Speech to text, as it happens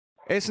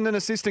Essendon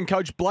assistant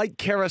coach Blake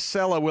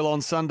Caracella will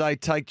on Sunday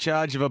take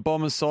charge of a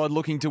Bombers side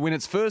looking to win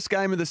its first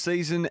game of the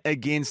season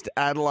against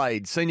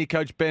Adelaide. Senior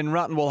coach Ben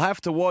Rutten will have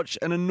to watch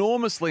an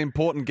enormously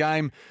important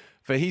game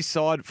for his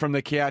side from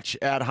the couch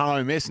at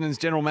home. Essendon's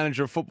general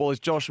manager of football is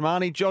Josh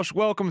Mahoney. Josh,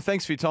 welcome.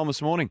 Thanks for your time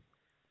this morning.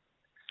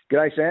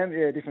 G'day, Sam.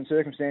 Yeah, different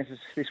circumstances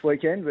this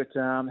weekend, but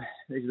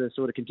these are the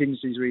sort of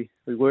contingencies we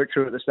worked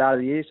through at the start of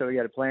the year, so we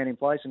got a plan in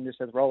place and just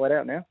have to roll that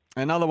out now.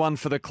 Another one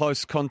for the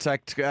close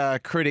contact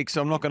critics.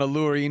 I'm not going to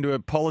lure you into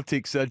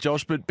politics,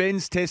 Josh, but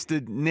Ben's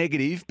tested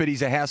negative, but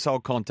he's a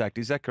household contact.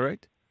 Is that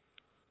correct?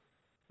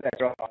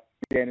 That's right.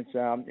 Yeah, and it's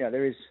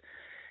there is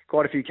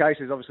quite a few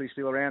cases obviously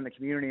still around the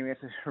community, and we have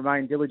to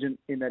remain diligent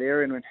in that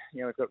area. And when,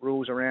 we've got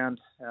rules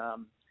around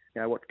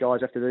what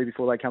guys have to do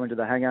before they come into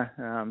the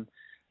hangar.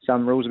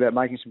 Some rules about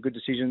making some good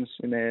decisions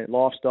in their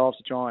lifestyles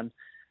to try and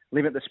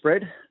limit the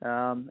spread.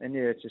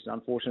 It's just an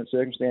unfortunate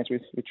circumstance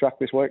with truck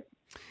this week.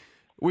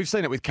 We've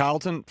seen it with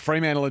Carlton.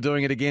 Fremantle are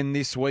doing it again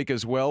this week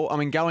as well. I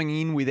mean, going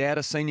in without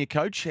a senior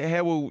coach,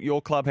 how will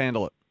your club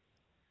handle it?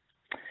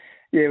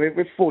 Yeah,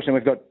 we're fortunate.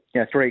 We've got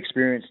three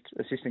experienced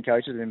assistant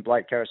coaches, and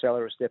Blake Caracella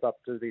will step up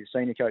to be the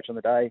senior coach on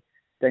the day.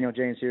 Daniel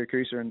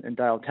Giansiracusa and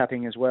Dale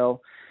Tapping as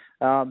well.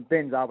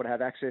 Ben's able to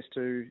have access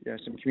to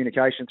some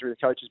communication through the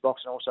coach's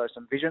box and also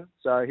some vision.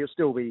 So he'll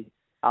still be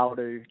able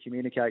to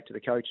communicate to the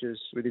coaches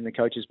within the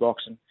coach's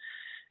box, and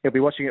he'll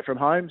be watching it from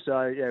home.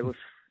 So,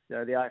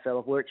 the AFL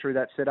have worked through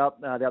that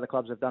setup. The other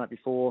clubs have done it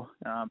before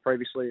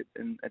previously,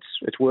 and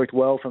it's worked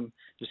well from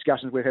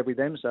discussions we've had with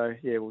them. So,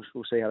 we'll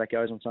see how that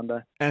goes on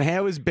Sunday. And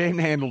how has Ben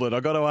handled it?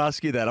 I've got to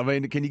ask you that. I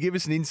mean, can you give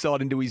us an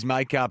insight into his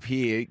makeup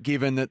here,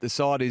 given that the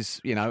side is,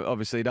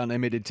 obviously don't need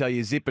me to tell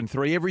you, zip and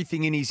three.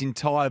 Everything in his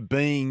entire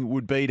being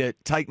would be to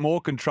take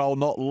more control,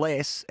 not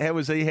less. How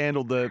has he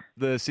handled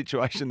the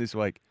situation this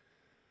week?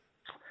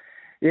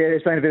 Yeah,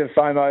 there's been a bit of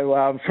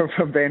FOMO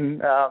from Ben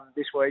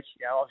this week.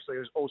 Obviously,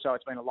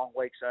 it's been a long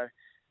week, so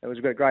it was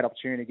a great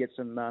opportunity to get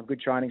some good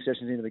training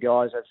sessions into the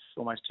guys. That's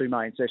almost two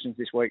main sessions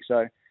this week,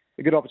 so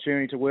a good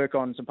opportunity to work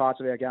on some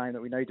parts of our game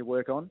that we need to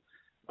work on.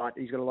 But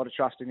he's got a lot of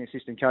trust in the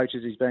assistant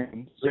coaches. He's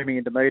been zooming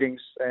into meetings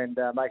and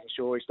making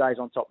sure he stays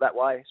on top that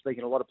way,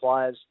 speaking to a lot of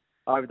players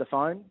over the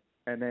phone,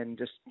 and then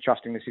just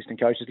trusting the assistant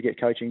coaches to get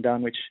coaching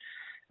done,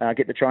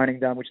 get the training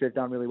done, which they've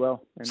done really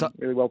well, and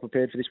really well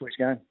prepared for this week's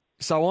game.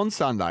 So on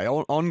Sunday,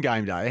 on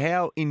game day,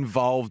 how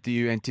involved do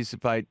you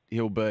anticipate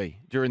he'll be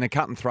during the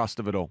cut and thrust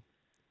of it all?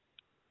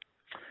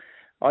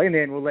 In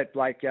the end, we'll let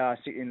Blake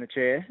sit in the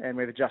chair, and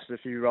we've adjusted a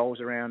few roles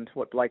around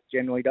what Blake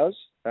generally does.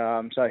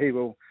 So he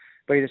will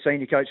be the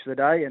senior coach for the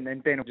day, and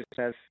then Ben will just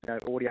have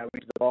audio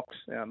into the box,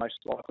 most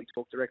likely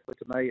talk directly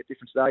to me at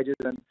different stages,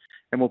 and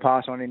we'll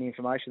pass on any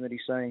information that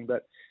he's seeing.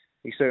 But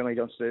he certainly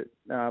wants to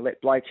let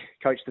Blake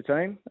coach the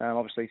team.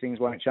 Obviously, things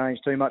won't change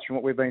too much from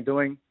what we've been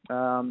doing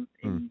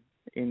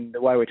in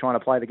the way we're trying to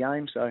play the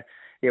game. So,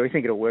 we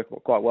think it'll work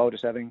quite well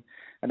just having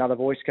another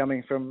voice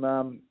coming from,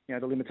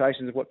 the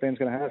limitations of what Ben's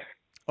going to have.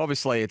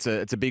 Obviously, it's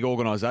a big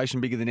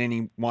organisation, bigger than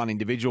any one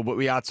individual, but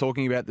we are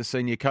talking about the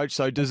senior coach.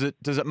 So does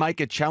it make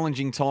a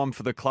challenging time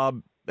for the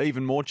club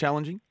even more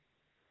challenging?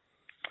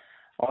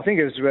 I think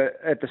it was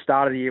at the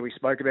start of the year we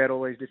spoke about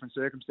all these different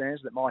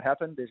circumstances that might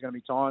happen. There's going to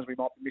be times we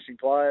might be missing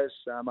players,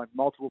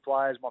 multiple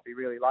players, might be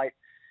really late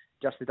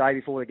just the day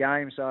before the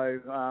game. So,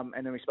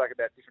 and then we spoke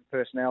about different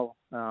personnel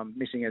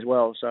missing as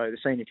well. So the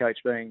senior coach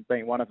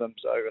being one of them.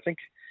 So I think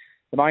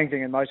the main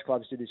thing, and most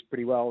clubs did this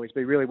pretty well, is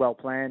be really well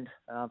planned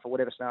for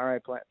whatever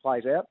scenario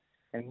plays out.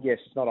 And yes,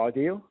 it's not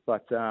ideal,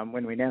 but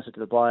when we announced it to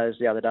the players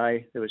the other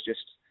day, it was just,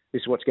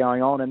 this is what's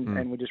going on,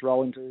 and we just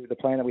roll into the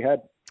plan that we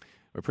had.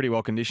 We're pretty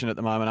well conditioned at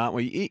the moment, aren't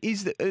we?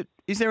 Is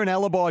there an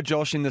alibi,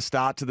 Josh, in the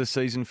start to the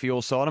season for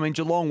your side? I mean,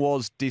 Geelong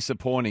was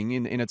disappointing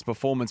in its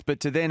performance,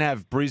 but to then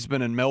have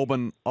Brisbane and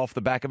Melbourne off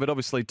the back of it,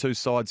 obviously two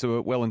sides who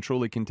are well and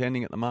truly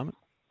contending at the moment.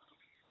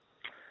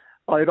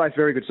 Oh, they're both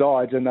very good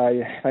sides, and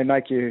they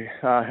make you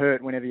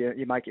hurt whenever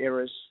you make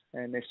errors,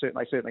 and they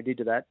certainly did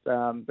to that.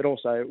 But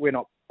also, we're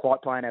not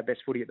quite playing our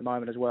best footy at the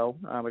moment as well.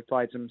 We've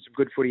played some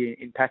good footy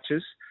in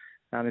patches.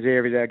 There's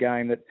areas of our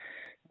game that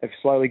have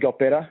slowly got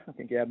better. I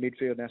think our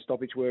midfield and our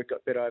stoppage work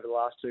got better over the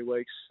last 2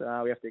 weeks.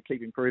 We have to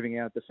keep improving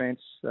our defence.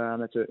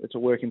 It's a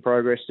work in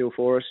progress still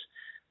for us.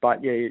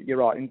 But yeah, you're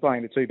right. In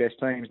playing the two best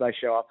teams, they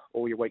show up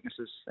all your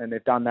weaknesses, and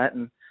they've done that.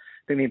 And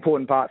I think the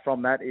important part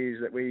from that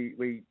is that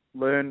we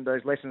learn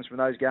those lessons from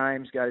those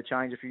games, go to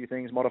change a few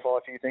things, modify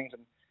a few things,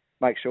 and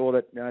make sure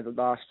that the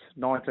last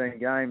 19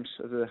 games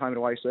of the home and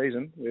away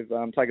season, we've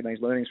taken these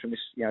learnings from this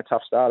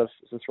tough start of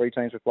the three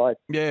teams we've played.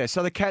 Yeah.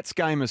 So the Cats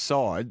game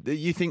aside,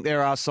 you think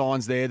there are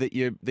signs there that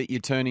you're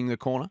turning the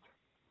corner?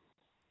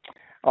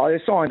 Oh,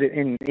 there's signs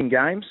in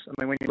games. I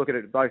mean, when you look at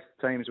it, both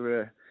teams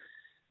were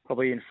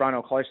probably in front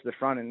or close to the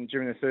front, and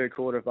during the third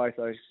quarter of both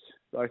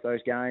those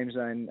games,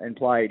 and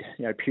played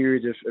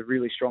periods of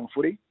really strong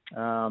footy.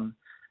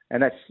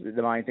 And that's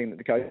the main thing that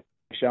the coach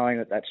is showing,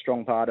 that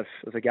strong part of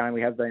the game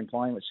we have been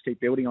playing. Let's keep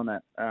building on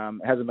that.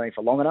 It hasn't been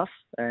for long enough,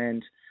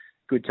 and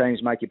good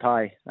teams make you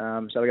pay.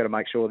 So we've got to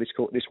make sure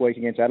this week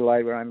against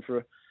Adelaide we're aiming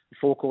for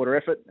four-quarter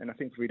effort, and I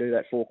think if we do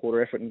that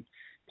four-quarter effort and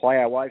play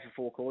our way for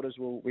 4 quarters,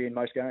 we'll win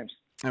most games.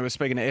 And we're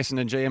speaking to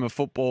Essendon GM of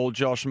football,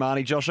 Josh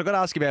Mahoney. Josh, I've got to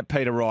ask you about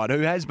Peter Wright,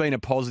 who has been a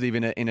positive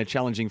in a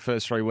challenging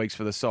first 3 weeks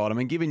for the side. I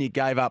mean, given you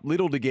gave up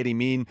little to get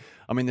him in,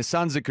 I mean, the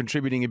Suns are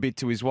contributing a bit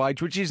to his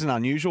wage, which isn't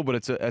unusual, but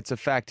it's a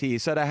fact here.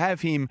 So to have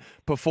him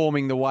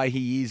performing the way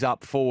he is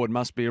up forward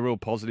must be a real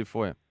positive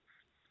for you.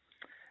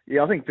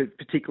 Yeah, I think that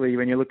particularly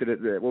when you looked at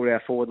it, what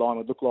our forward line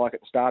would look like at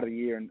the start of the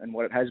year and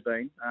what it has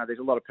been, there's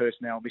a lot of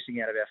personnel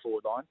missing out of our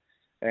forward line,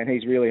 and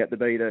he's really had to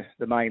be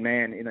the main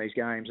man in these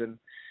games. And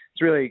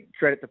it's really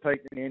credit to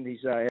Pete in the end. He's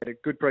had a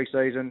good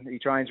pre-season. He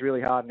trains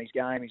really hard in his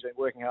game. He's been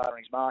working hard on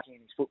his marking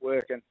and his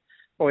footwork. And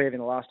probably even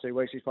the last 2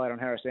 weeks, he's played on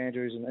Harris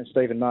Andrews and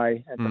Stephen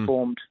May and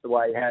performed the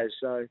way he has.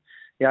 So,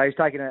 yeah, he's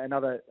taken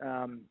another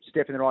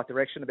step in the right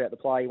direction about the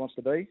player he wants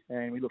to be.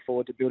 And we look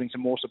forward to building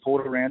some more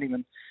support around him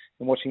and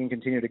watching him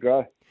continue to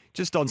grow.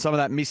 Just on some of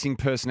that missing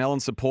personnel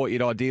and support,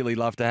 you'd ideally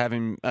love to have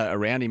him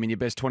around him in your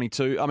best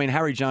 22. I mean,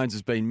 Harry Jones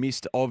has been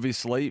missed,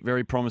 obviously.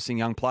 Very promising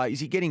young player. Is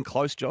he getting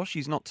close, Josh?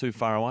 He's not too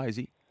far away, is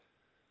he?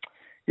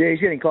 Yeah, he's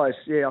getting close.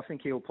 Yeah, I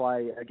think he'll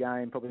play a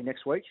game probably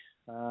next week.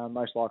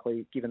 Most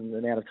likely, given the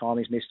amount of time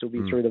he's missed, he'll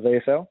be through the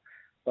VFL.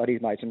 But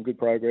he's made some good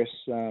progress,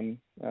 so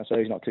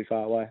he's not too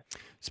far away.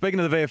 Speaking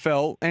of the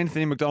VFL,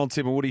 Anthony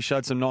McDonald-Timawuti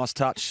showed some nice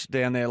touch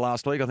down there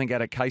last week, I think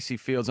out at Casey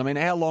Fields. I mean,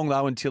 how long,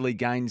 though, until he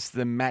gains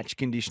the match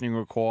conditioning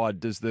required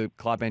does the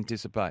club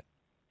anticipate?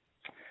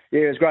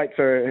 Yeah, it was great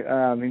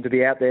for him to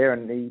be out there,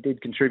 and he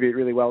did contribute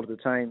really well to the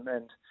team.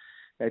 And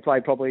he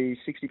played probably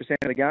 60%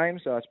 of the game,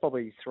 so it's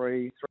probably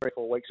 3 or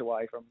 4 weeks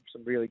away from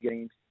some really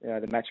getting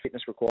the match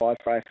fitness required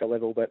for AFL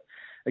level. But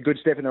a good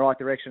step in the right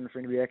direction for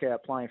him to be back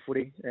out playing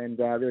footy and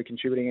really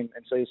contributing and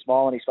see a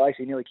smile on his face.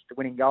 He nearly kicked the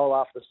winning goal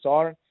after the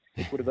siren,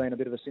 which would have been a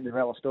bit of a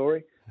Cinderella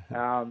story.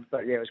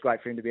 But yeah, it was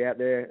great for him to be out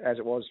there, as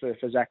it was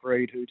for Zach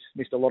Reid, who'd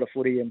missed a lot of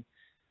footy, and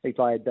he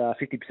played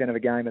 50% of the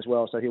game as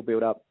well, so he'll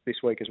build up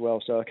this week as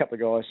well. So a couple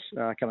of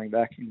guys coming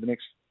back into the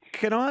mix.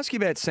 Can I ask you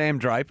about Sam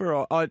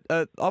Draper?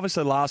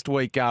 Obviously, last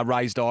week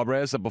raised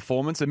eyebrows, the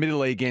performance,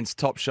 admittedly against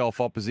top-shelf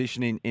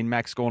opposition in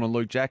Max Gawn and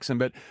Luke Jackson.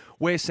 But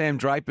where Sam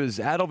Draper's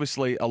had,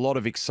 obviously, a lot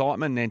of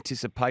excitement and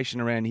anticipation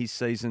around his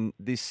season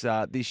this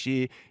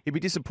year. He'd be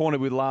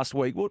disappointed with last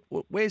week.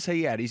 Where's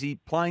he at? Is he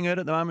playing hurt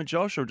at the moment,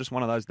 Josh, or just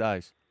one of those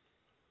days?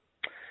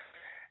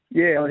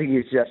 Yeah, I think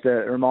it's just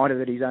a reminder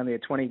that he's only a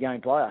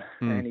 20-game player,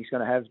 and he's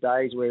going to have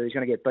days where he's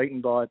going to get beaten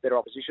by better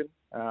opposition.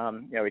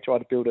 We tried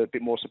to build a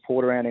bit more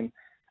support around him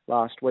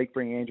last week,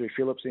 bringing Andrew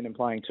Phillips in and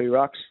playing 2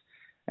 rucks.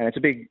 And it's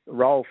a big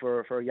role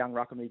for a young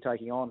ruckman to be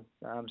taking on.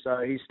 So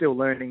he's still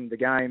learning the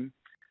game.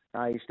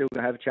 He's still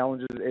going to have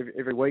challenges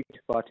every week,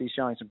 but he's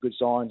showing some good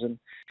signs. And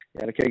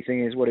the key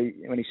thing is when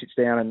he sits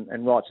down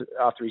and writes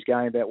after his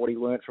game about what he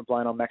learnt from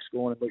playing on Max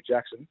Gawn and Luke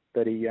Jackson,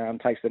 that he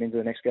takes that into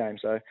the next game.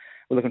 So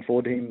we're looking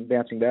forward to him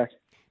bouncing back.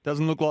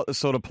 Doesn't look like the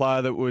sort of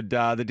player that would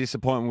the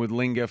disappointment would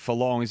linger for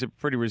long. He's a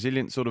pretty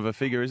resilient sort of a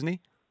figure, isn't he?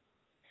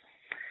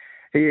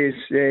 He is.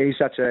 Yeah, he's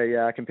such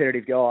a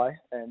competitive guy,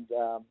 and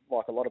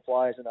like a lot of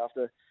players, and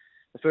after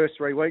the first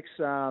 3 weeks,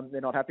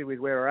 they're not happy with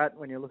where we're at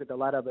when you look at the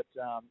ladder, but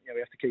we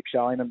have to keep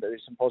showing them that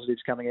there's some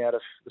positives coming out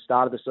of the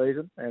start of the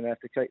season, and they have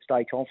to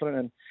stay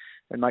confident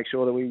and make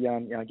sure that we go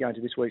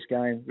into this week's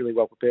game really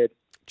well prepared.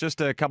 Just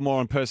a couple more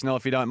on personnel,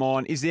 if you don't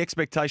mind. Is the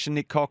expectation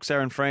Nick Cox,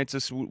 Aaron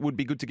Francis would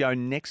be good to go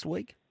next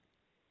week?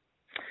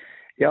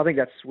 Yeah, I think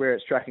that's where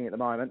it's tracking at the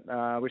moment.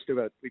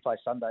 We play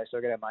Sunday, so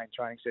we've got our main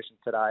training session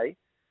today.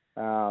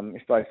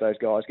 If both those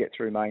guys get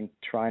through main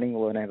training,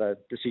 we'll then have a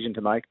decision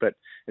to make, but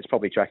it's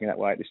probably tracking that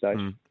way at this stage.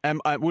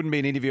 It wouldn't be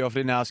an interview if I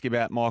didn't ask you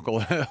about Michael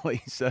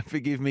Hurley, so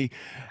forgive me.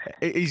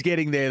 He's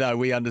getting there, though,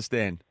 we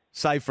understand.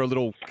 Save for a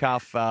little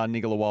calf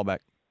niggle a while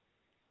back.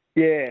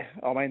 Yeah,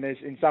 I mean,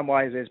 in some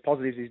ways there's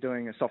positives. He's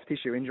doing a soft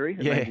tissue injury.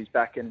 It means he's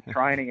back in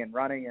training and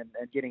running and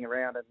getting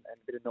around and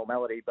a bit of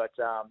normality, but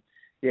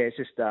it's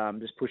just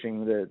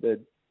pushing the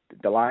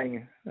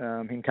delaying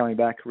him coming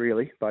back,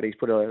 really. But he's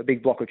put a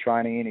big block of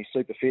training in. He's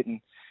super fit,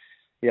 and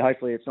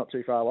hopefully it's not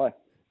too far away.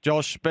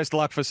 Josh, best of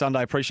luck for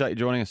Sunday. Appreciate you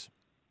joining us.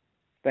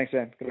 Thanks,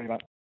 Sam. Good on you,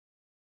 mate.